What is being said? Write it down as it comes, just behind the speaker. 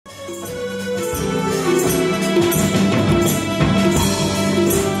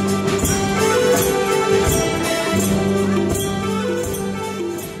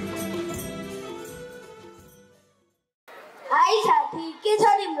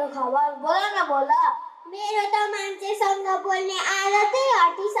तिम्रो खबर बोल न बोल। मेरो त मान्छेसँग बोल्ने आदतै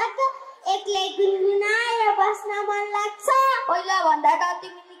हटिसक्यो। एक्लै गुनगुनाएर बस्न मन लाग्छ। पहिला भन्दा त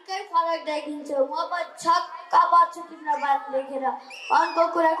तिमी निकै फरक देखिन्छौ। म पनि छक्क पर्छु तिम्रो बात देखेर। मनको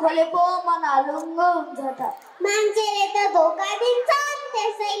कुरा खोले पो मन हलुङ्गो हुन्छ त। मान्छेले त धोका दिन्छन्,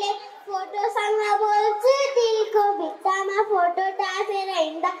 त्यसैले फोटोसँग बोल्छु। दिलको भित्तामा फोटो टाँसेर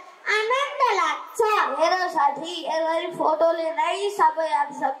हिँड्दा आनन्द लाग्छ। हेर साथी, यसरी फोटोले नै सबै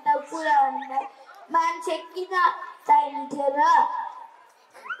आवश्यकता पुरा हुन्छ। मान्छे किन चाहिने थियो र?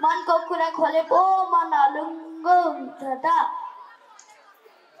 मनको कुरा खोले पो मन हलुङ्गो हुन्छ त।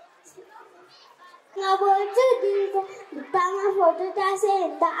 बोल्छु, दिलको भित्तामा फोटो टाँसेर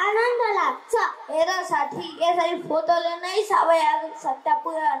हिँड्दा आनन्द लाग्छ। हेर साथी, यसरी फोटोले नै सबै आवश्यकता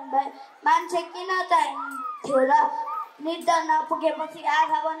पुरा हुन्छ। मान्छे किन चाहिने थियो र? निद्रा नपुगेपछि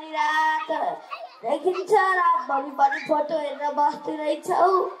आँखा पनि रात देखिन्छ। रातभरि पनि फोटो हेरेर बस्दै रहेछौ।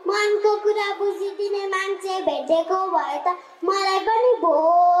 मनको कुरा बुझिदिने मान्छे भेटेको भए त मलाई पनि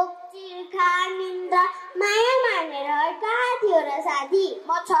भोक, चिर्खा, निन्द्रा, माया मार्ने रहरका थियो र साथी।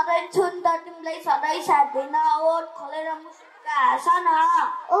 म छँदै छु नि त, तिमीलाई सधैँ साथ दिन। ओठ खोलेर मुस्क हाँस न।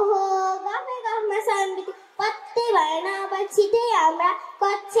 ओहो, गफमा सम्बित पत्तै भएन। अब छिटै हाम्रा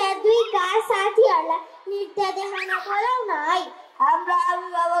कक्षा 2 का साथीहरूलाई नृत्य देखाउन बोलाउ न है। हाम्रा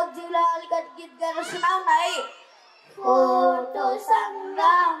अभिभावकज्यूलाई अलिकति गीत गाएर सुनाउ न है। फोटोसँग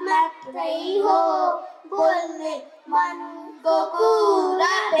मात्रै हो बोल्ने मनको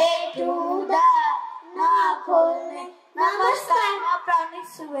कुरा, भेट हुँदा नखोल्ने। नमस्कार, म प्रनित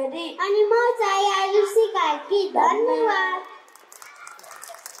सुवेदी अनि म चाहिँ आयुषी कार्की। धन्यवाद।